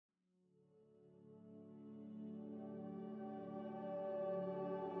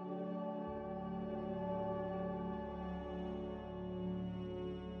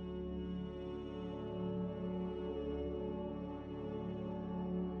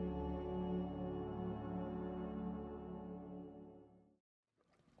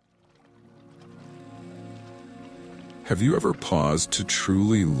Have you ever paused to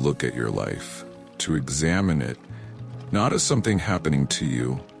truly look at your life, to examine it, not as something happening to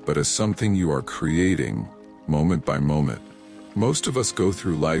you, but as something you are creating, moment by moment? Most of us go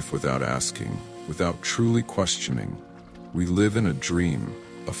through life without asking, without truly questioning. We live in a dream,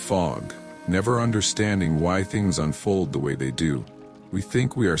 a fog, never understanding why things unfold the way they do. We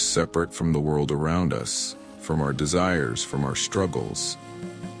think we are separate from the world around us, from our desires, from our struggles.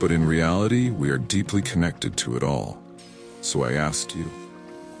 But in reality, we are deeply connected to it all. So I asked you,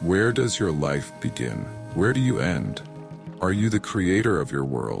 where does your life begin? Where do you end? Are you the creator of your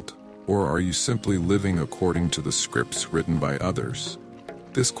world, or are you simply living according to the scripts written by others?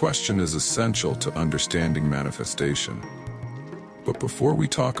 This question is essential to understanding manifestation. But before we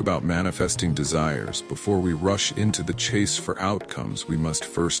talk about manifesting desires, before we rush into the chase for outcomes, we must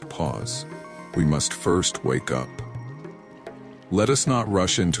first pause. We must first wake up. Let us not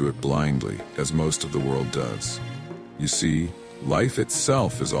rush into it blindly, as most of the world does. You see, life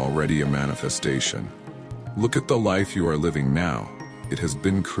itself is already a manifestation. Look at the life you are living now. It has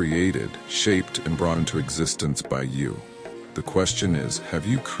been created, shaped, and brought into existence by you. The question is, have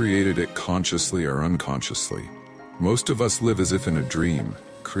you created it consciously or unconsciously? Most of us live as if in a dream,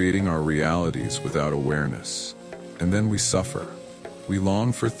 creating our realities without awareness. And then we suffer. We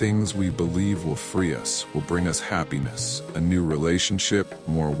long for things we believe will free us, will bring us happiness, a new relationship,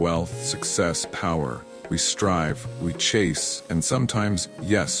 more wealth, success, power. We strive, we chase, and sometimes,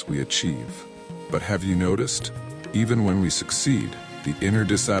 yes, we achieve. But have you noticed? Even when we succeed, the inner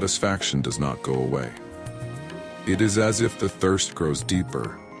dissatisfaction does not go away. It is as if the thirst grows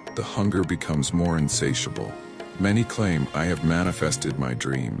deeper, the hunger becomes more insatiable. Many claim, I have manifested my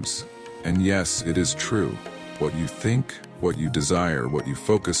dreams. And yes, it is true. What you think, what you desire, what you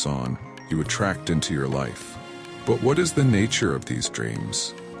focus on, you attract into your life. But what is the nature of these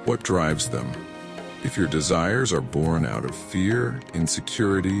dreams? What drives them? If your desires are born out of fear,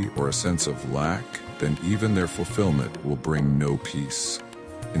 insecurity, or a sense of lack, then even their fulfillment will bring no peace.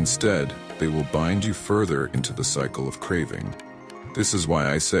 Instead, they will bind you further into the cycle of craving. This is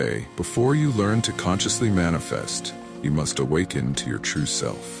why I say, before you learn to consciously manifest, you must awaken to your true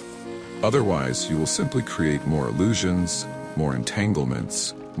self. Otherwise, you will simply create more illusions, more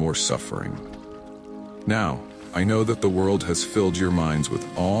entanglements, more suffering. Now, I know that the world has filled your minds with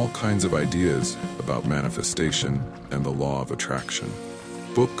all kinds of ideas about manifestation and the law of attraction.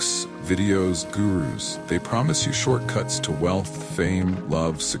 Books, videos, gurus, they promise you shortcuts to wealth, fame,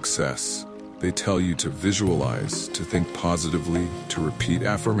 love, success. They tell you to visualize, to think positively, to repeat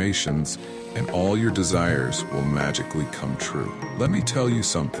affirmations, and all your desires will magically come true. Let me tell you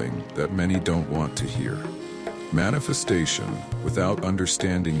something that many don't want to hear. Manifestation, without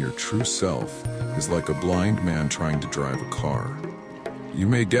understanding your true self, is like a blind man trying to drive a car. You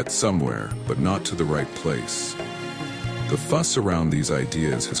may get somewhere, but not to the right place. The fuss around these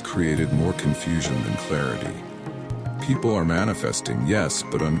ideas has created more confusion than clarity. People are manifesting, yes,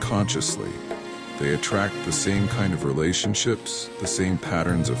 but unconsciously. They attract the same kind of relationships, the same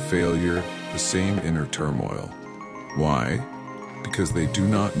patterns of failure, the same inner turmoil. Why? Because they do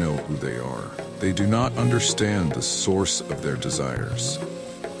not know who they are. They do not understand the source of their desires.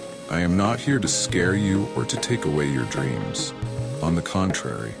 I am not here to scare you or to take away your dreams. On the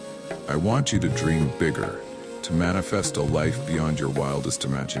contrary, I want you to dream bigger, to manifest a life beyond your wildest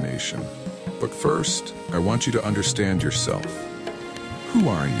imagination. But first, I want you to understand yourself. Who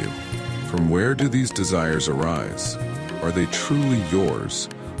are you? From where do these desires arise? Are they truly yours,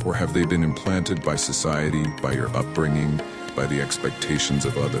 or have they been implanted by society, by your upbringing, by the expectations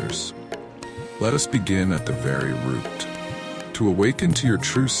of others? Let us begin at the very root. To awaken to your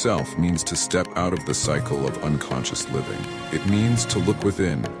true self means to step out of the cycle of unconscious living. It means to look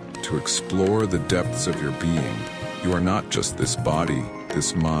within, to explore the depths of your being. You are not just this body,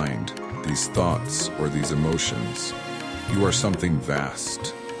 this mind, these thoughts, or these emotions. You are something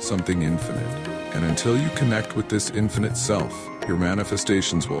vast, something infinite. And until you connect with this infinite self, your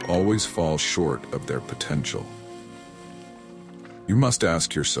manifestations will always fall short of their potential. You must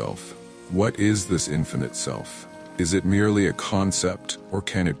ask yourself, what is this infinite self? Is it merely a concept, or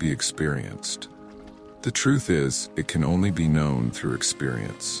can it be experienced? The truth is, it can only be known through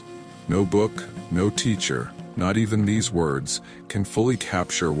experience. No book, no teacher, not even these words, can fully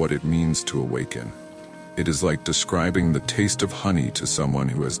capture what it means to awaken. It is like describing the taste of honey to someone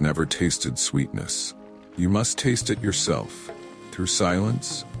who has never tasted sweetness. You must taste it yourself, through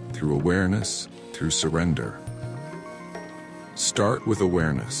silence, through awareness, through surrender. Start with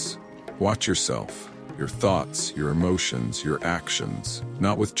awareness. Watch yourself, your thoughts, your emotions, your actions,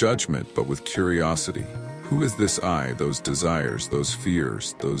 not with judgment, but with curiosity. Who is this I, those desires, those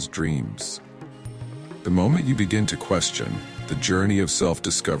fears, those dreams? The moment you begin to question, the journey of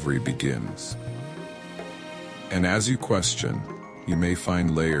self-discovery begins. And as you question, you may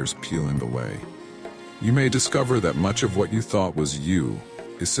find layers peeling away. You may discover that much of what you thought was you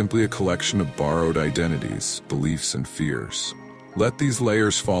is simply a collection of borrowed identities, beliefs, and fears. Let these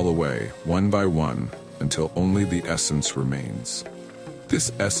layers fall away, one by one, until only the essence remains.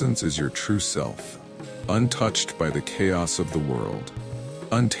 This essence is your true self, untouched by the chaos of the world,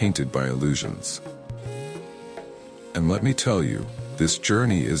 untainted by illusions. And let me tell you, this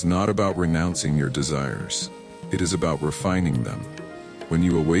journey is not about renouncing your desires. It is about refining them. When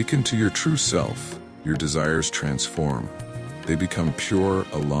you awaken to your true self, your desires transform. They become pure,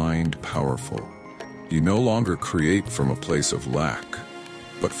 aligned, powerful. You no longer create from a place of lack,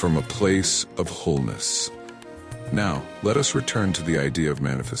 but from a place of wholeness. Now, let us return to the idea of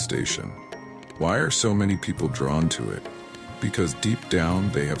manifestation. Why are so many people drawn to it? Because deep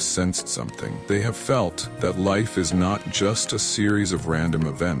down they have sensed something. They have felt that life is not just a series of random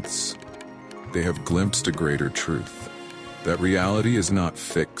events. They have glimpsed a greater truth. That reality is not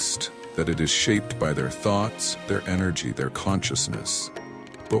fixed, that it is shaped by their thoughts, their energy, their consciousness.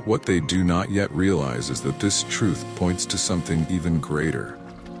 But what they do not yet realize is that this truth points to something even greater,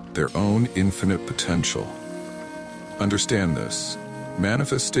 their own infinite potential. Understand this.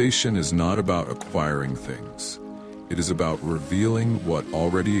 Manifestation is not about acquiring things. It is about revealing what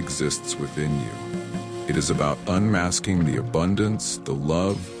already exists within you. It is about unmasking the abundance, the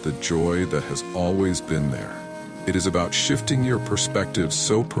love, the joy that has always been there. It is about shifting your perspective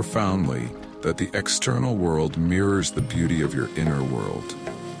so profoundly that the external world mirrors the beauty of your inner world.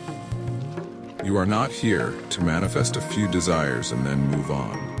 You are not here to manifest a few desires and then move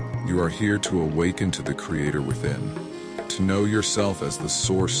on. You are here to awaken to the Creator within, to know yourself as the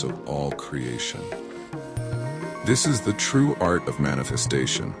source of all creation. This is the true art of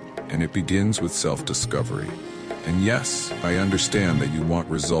manifestation, and it begins with self-discovery. And yes, I understand that you want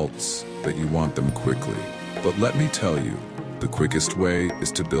results, that you want them quickly. But let me tell you, the quickest way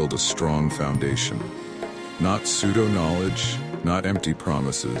is to build a strong foundation. Not pseudo-knowledge, not empty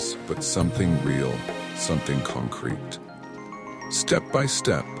promises, but something real, something concrete. Step by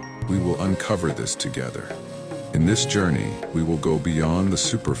step, we will uncover this together. In this journey, we will go beyond the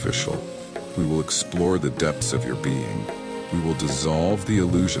superficial. We will explore the depths of your being. We will dissolve the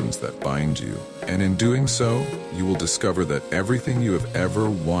illusions that bind you. And in doing so, you will discover that everything you have ever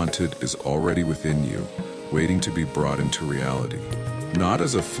wanted is already within you, waiting to be brought into reality. Not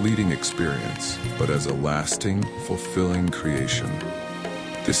as a fleeting experience, but as a lasting, fulfilling creation.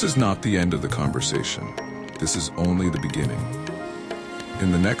 This is not the end of the conversation. This is only the beginning.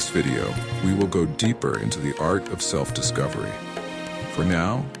 In the next video, we will go deeper into the art of self-discovery. For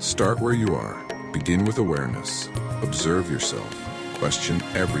now, start where you are. Begin with awareness. Observe yourself. Question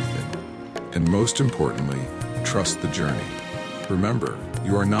everything. And most importantly, trust the journey. Remember,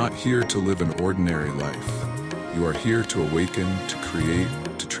 you are not here to live an ordinary life. You are here to awaken, to create,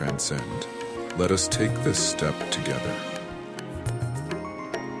 to transcend. Let us take this step together.